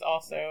woman who was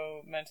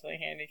also mentally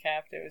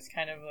handicapped. It was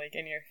kind of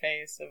in your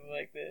face of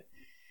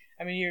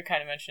you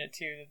kind of mentioned it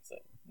too,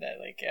 that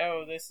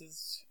this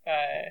is,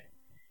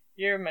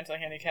 you're mentally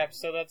handicapped,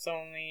 so that's the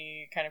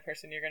only kind of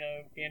person you're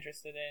gonna be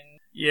interested in.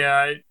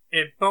 Yeah,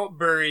 it felt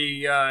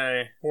very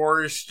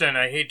forced, and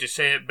I hate to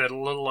say it, but a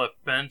little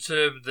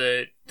offensive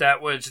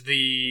that was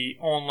the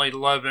only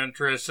love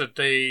interest that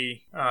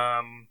they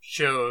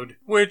showed.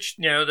 Which,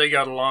 they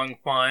got along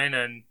fine,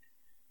 and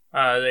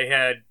they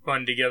had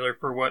fun together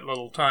for what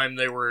little time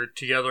they were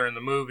together in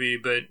the movie,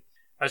 but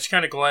I was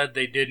kind of glad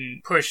they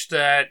didn't push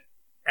that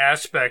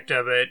aspect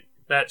of it,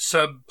 that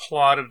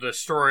subplot of the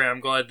story. I'm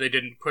glad they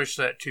didn't push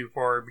that too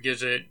far,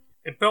 because it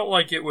felt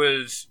like it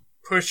was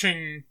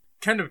pushing,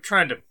 kind of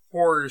trying to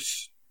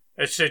force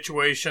a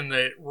situation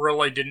that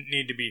really didn't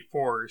need to be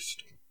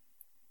forced.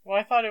 Well,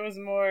 I thought it was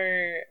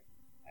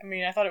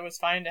I thought it was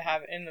fine to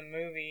have in the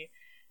movie.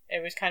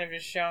 It was kind of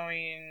just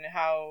showing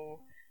how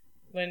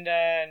Linda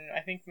and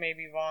I think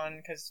maybe Vaughn,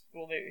 because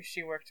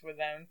she worked with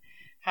them,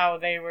 how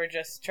they were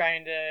just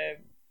trying to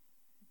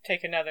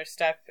take another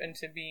step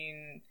into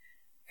being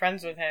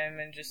friends with him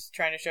and just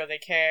trying to show they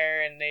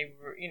care, and they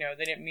were,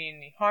 they didn't mean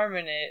any harm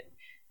in it.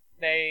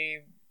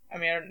 They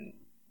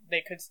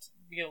could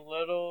be a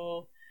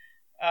little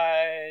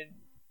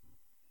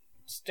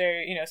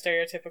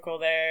stereotypical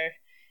there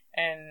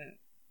and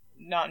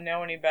not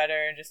know any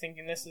better and just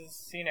thinking this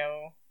is,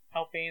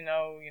 helping,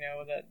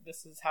 that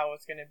this is how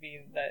it's going to be,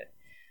 that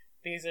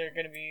this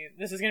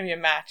is going to be a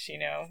match,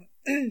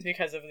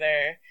 because of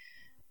their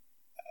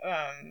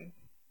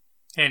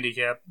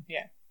handicap.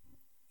 Yeah.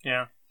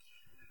 Yeah.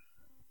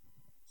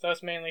 So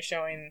it's mainly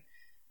showing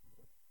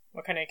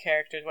what kind of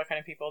characters, what kind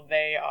of people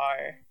they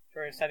are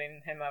for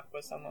setting him up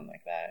with someone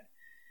like that.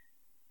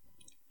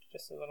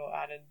 Just a little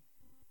added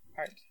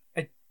part.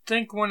 I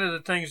think one of the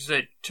things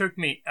that took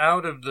me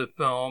out of the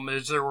film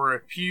is there were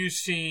a few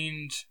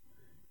scenes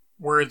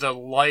where the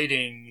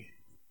lighting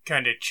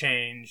kind of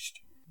changed.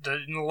 The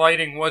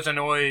lighting wasn't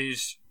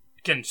always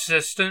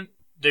consistent.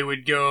 They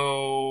would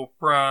go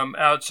from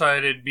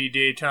outside, it'd be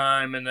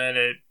daytime, and then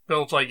it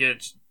feels like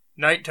it's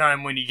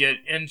nighttime when you get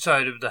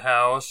inside of the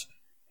house,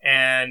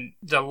 and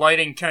the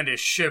lighting kind of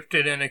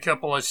shifted in a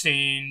couple of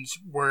scenes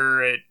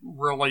where it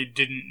really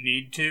didn't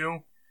need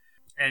to,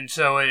 and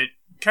so it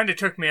kind of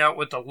took me out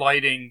with the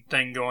lighting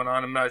thing going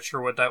on. I'm not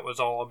sure what that was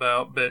all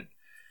about, but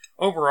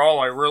overall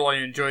I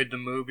really enjoyed the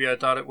movie. I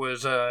thought it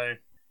was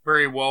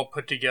very well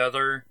put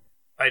together.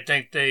 I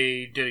think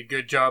they did a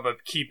good job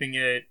of keeping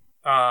it,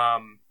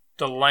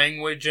 the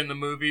language in the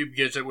movie,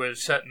 because it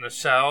was set in the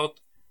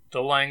South,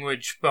 the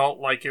language felt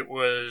like it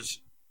was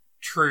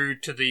true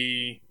to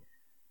the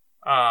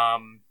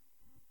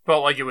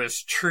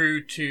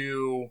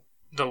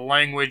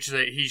language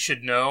that he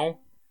should know.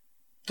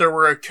 There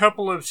were a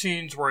couple of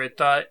scenes where I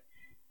thought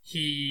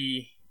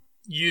he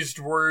used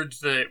words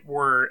that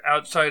were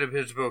outside of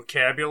his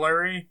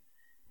vocabulary,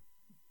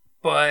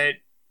 but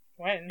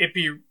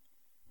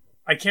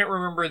I can't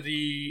remember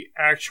the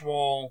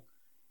actual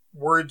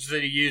words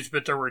that he used,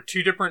 but there were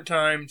 2 different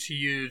times he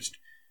used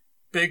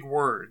big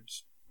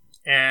words,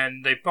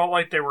 and they felt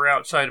like they were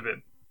outside of it.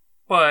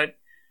 But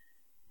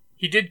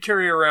he did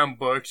carry around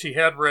books. He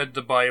had read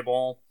the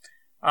Bible.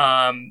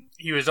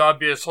 He was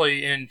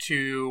obviously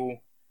into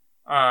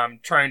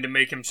trying to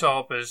make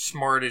himself as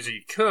smart as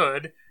he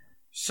could.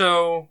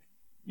 So,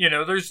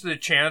 there's the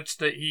chance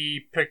that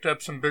he picked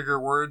up some bigger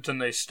words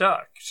and they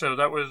stuck. So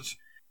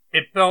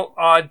it felt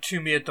odd to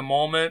me at the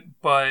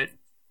moment, but,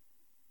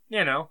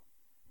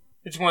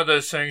 it's one of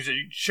those things that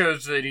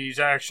shows that he's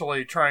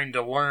actually trying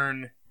to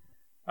learn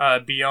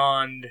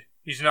beyond.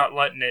 He's not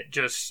letting it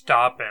just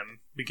stop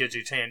him because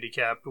he's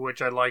handicapped, which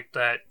I like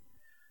that.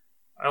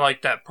 I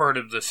like that part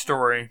of the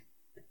story.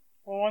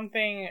 Well, one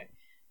thing,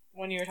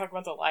 when you were talking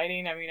about the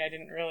lighting, I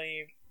didn't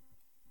really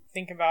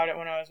think about it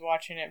when I was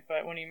watching it,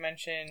 but when you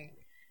mentioned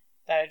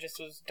that it just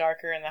was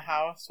darker in the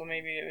house, well,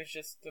 maybe it was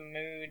just the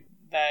mood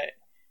that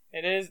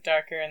it is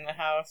darker in the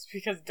house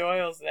because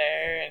Doyle's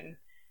there and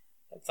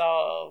it's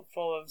all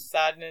full of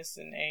sadness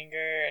and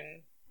anger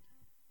and,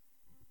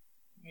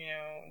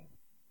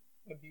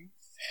 abuse.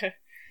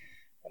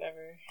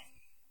 Whatever.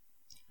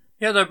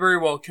 Yeah, that very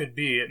well could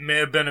be. It may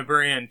have been a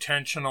very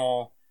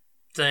intentional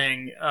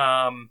thing.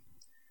 I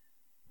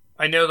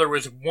know there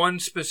was one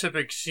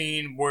specific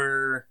scene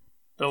where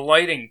the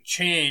lighting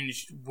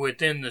changed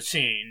within the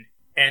scene,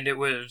 and it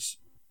was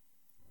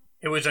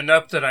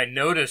enough that I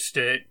noticed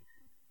it.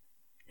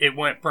 It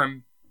went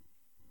from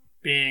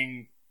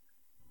being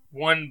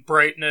one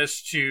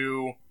brightness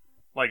to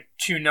like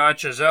 2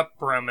 notches up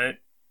from it,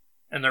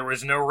 and there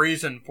was no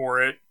reason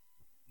for it.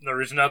 There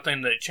was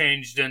nothing that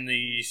changed in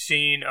the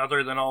scene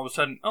other than all of a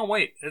sudden, oh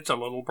wait, it's a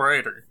little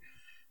brighter.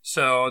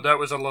 So that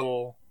was a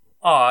little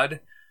odd,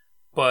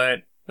 but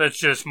that's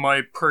just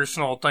my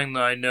personal thing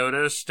that I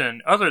noticed.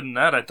 And other than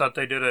that, I thought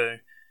they did a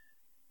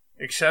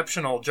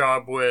exceptional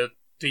job with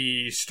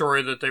the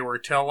story that they were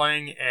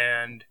telling,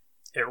 and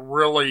it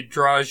really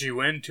draws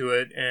you into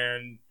it,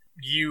 and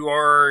you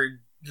are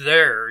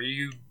there.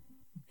 You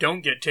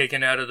don't get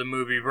taken out of the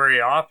movie very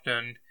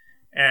often,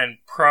 and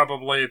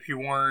probably if you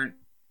weren't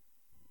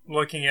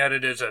looking at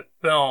it as a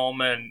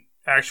film and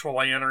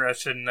actually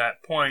interested in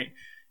that point,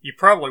 you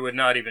probably would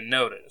not even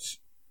notice.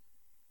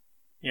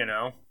 You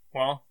know,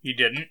 well, you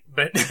didn't,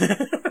 but...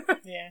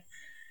 Yeah.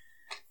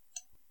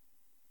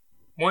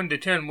 1 to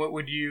 10, what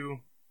would you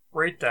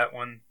rate that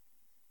one?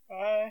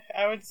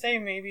 I would say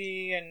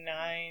maybe a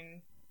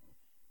 9.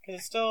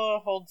 Because it still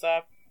holds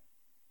up.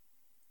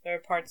 There are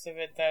parts of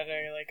it that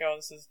are like, oh,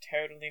 this is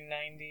totally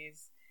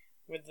 90s.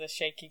 With the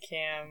shaky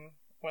cam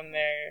when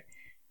they're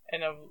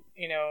in a,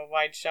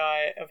 wide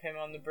shot of him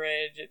on the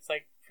bridge. It's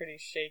like pretty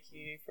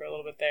shaky for a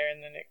little bit there,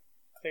 and then it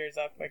clears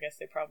up. I guess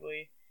they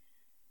probably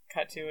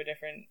cut to a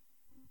different,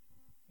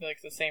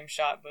 like the same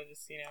shot, but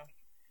just,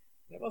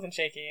 it wasn't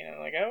shaky. And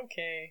I'm like,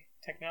 okay,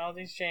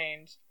 technology's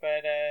changed.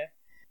 But,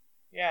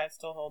 yeah, it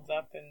still holds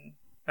up. And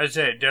I'd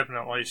say it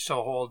definitely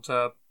still holds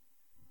up.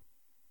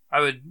 I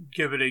would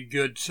give it a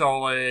good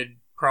solid,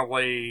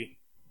 probably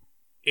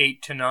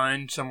 8 to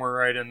 9, somewhere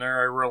right in there.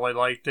 I really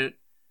liked it.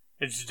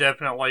 It's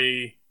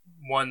definitely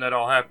one that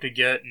I'll have to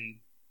get and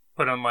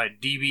put on my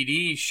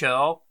DVD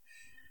shelf,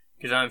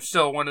 because I'm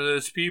still one of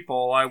those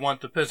people. I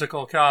want the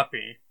physical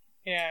copy.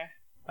 Yeah.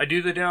 I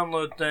do the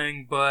download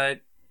thing,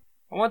 but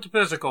I want the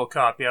physical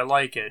copy. I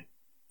like it.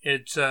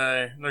 It's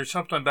there's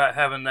something about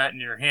having that in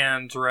your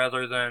hands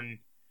rather than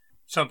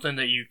something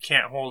that you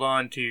can't hold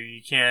on to,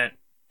 you can't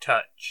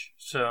touch.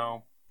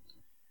 So,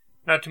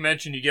 not to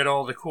mention you get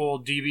all the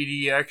cool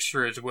DVD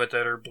extras with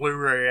it, or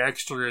Blu-ray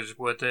extras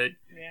with it,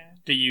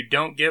 that you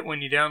don't get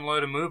when you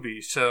download a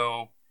movie.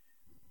 So,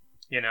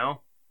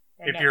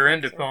 if you're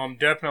into film,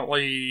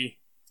 definitely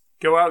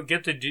go out and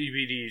get the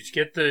DVDs,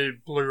 get the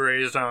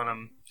Blu-rays on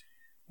them,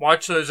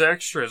 watch those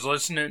extras,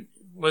 listen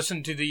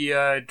to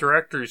the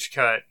director's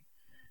cut.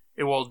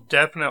 It will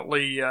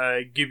definitely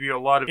give you a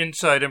lot of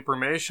inside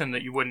information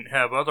that you wouldn't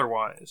have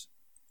otherwise.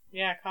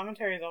 Yeah,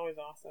 commentary is always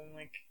awesome.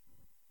 Like,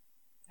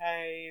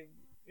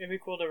 it'd be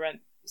cool to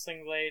rent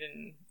Sling Blade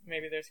and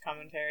maybe there's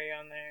commentary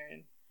on there.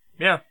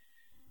 Yeah.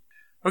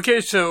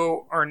 Okay,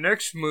 so our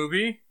next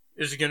movie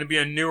is going to be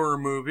a newer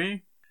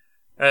movie.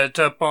 It's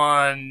up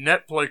on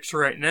Netflix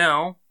right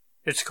now.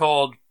 It's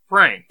called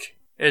Frank.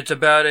 It's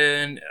about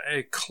an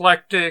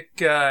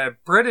eclectic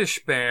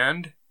British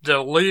band,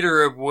 the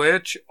leader of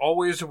which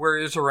always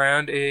wears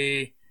around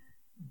a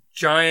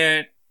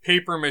giant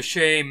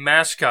papier-mâché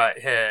mascot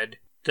head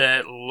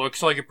that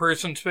looks like a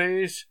person's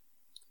face.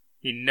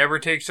 He never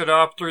takes it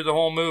off through the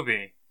whole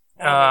movie.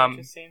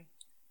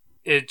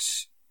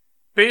 It's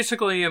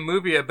basically a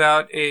movie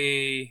about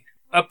a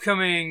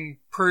upcoming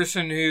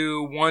person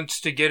who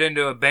wants to get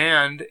into a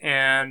band,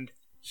 and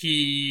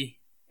he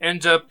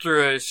ends up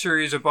through a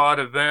series of odd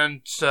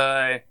events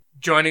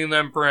joining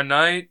them for a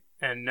night,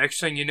 and next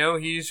thing you know,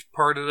 he's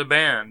part of the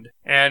band.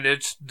 And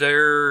it's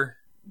their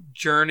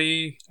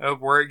journey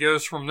of where it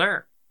goes from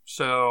there.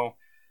 So,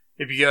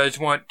 if you guys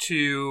want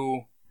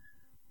to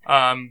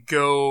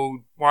go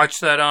watch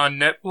that on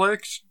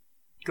Netflix,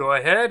 go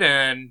ahead,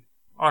 and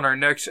on our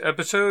next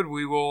episode,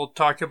 we will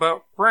talk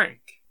about Frank.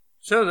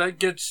 So that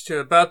gets to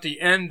about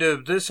the end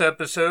of this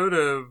episode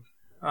of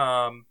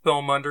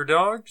Film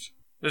Underdogs.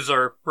 This is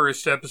our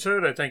first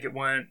episode. I think it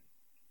went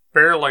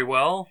fairly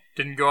well.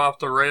 Didn't go off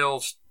the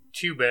rails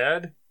too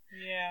bad.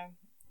 Yeah.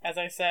 As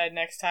I said,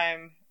 next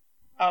time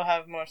I'll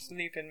have more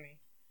sleep in me.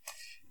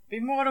 Be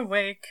more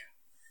awake.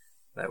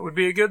 That would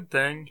be a good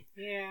thing.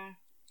 Yeah.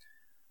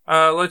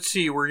 Let's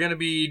see. We're going to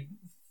be,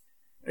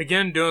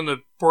 again, doing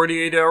the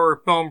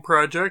 48-hour film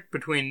project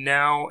between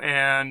now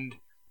and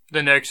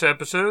the next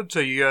episode. So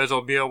you guys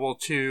will be able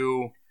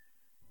to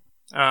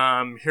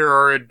hear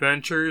our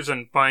adventures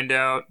and find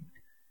out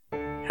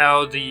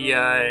how the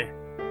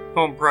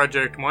film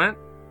project went.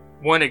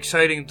 One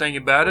exciting thing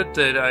about it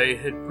that I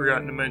had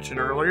forgotten to mention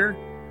earlier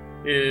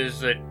is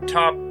the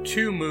top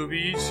 10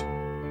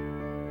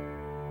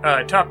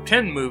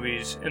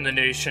 movies in the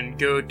nation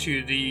go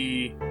to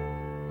the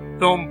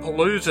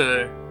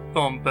Filmpalooza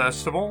Film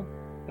Festival,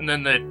 and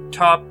then the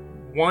top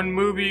 1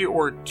 movie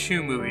or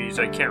 2 movies,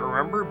 I can't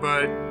remember,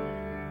 but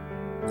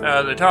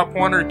the top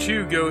 1 or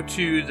 2 go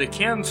to the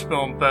Cannes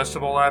Film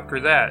Festival after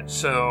that.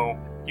 So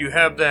you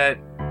have that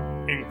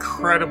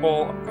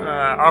incredible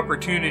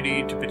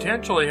opportunity to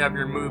potentially have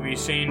your movie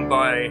seen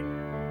by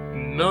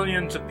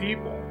millions of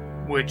people,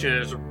 which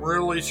is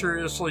really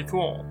seriously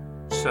cool.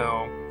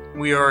 So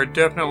we are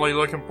definitely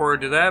looking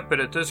forward to that, but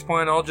at this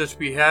point I'll just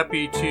be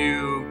happy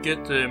to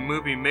get the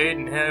movie made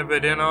and have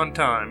it in on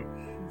time.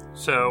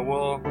 So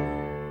we'll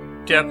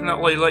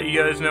definitely let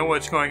you guys know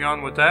what's going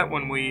on with that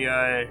when we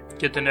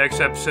get the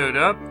next episode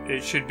up.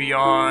 It should be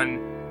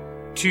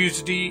on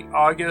Tuesday,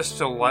 August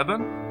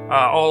 11th.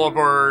 All of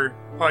our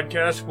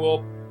podcasts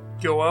will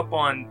go up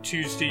on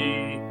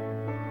Tuesday,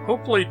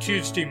 hopefully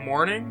Tuesday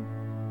morning.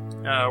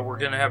 We're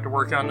going to have to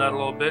work on that a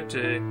little bit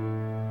to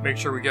make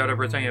sure we got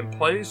everything in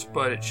place,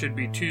 but it should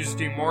be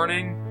Tuesday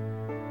morning.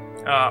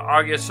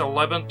 August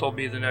 11th will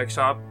be the next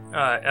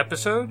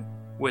episode.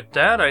 With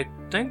that, I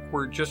think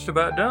we're just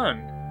about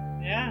done.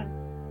 Yeah.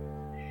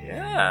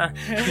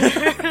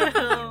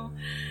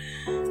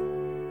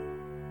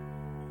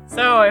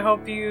 So, I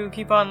hope you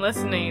keep on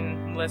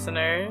listening,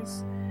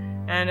 listeners.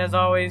 And as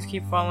always,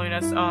 keep following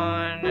us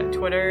on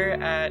Twitter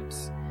at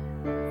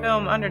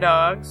Film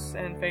Underdogs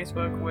and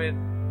Facebook with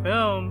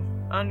Film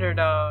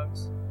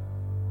Underdogs.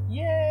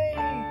 Yay!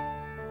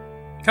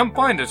 Come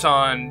find us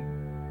on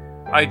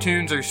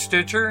iTunes or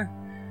Stitcher.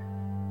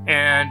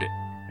 And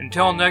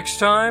until next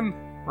time,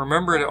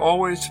 remember to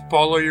always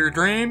follow your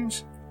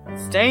dreams.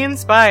 Stay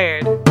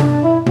inspired.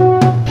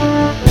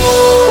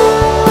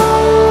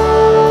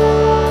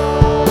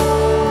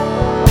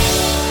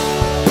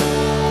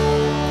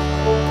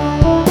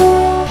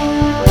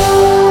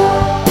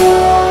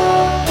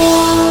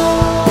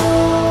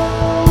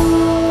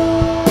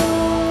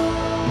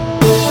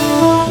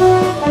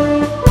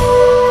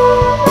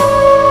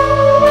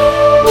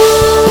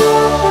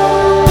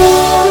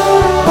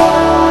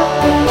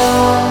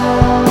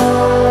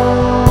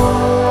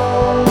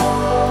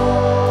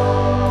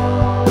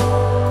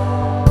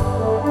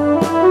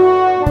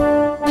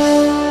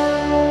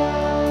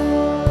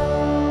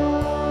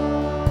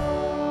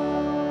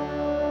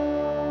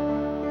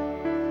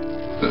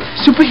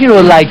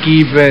 Superhero like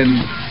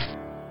even.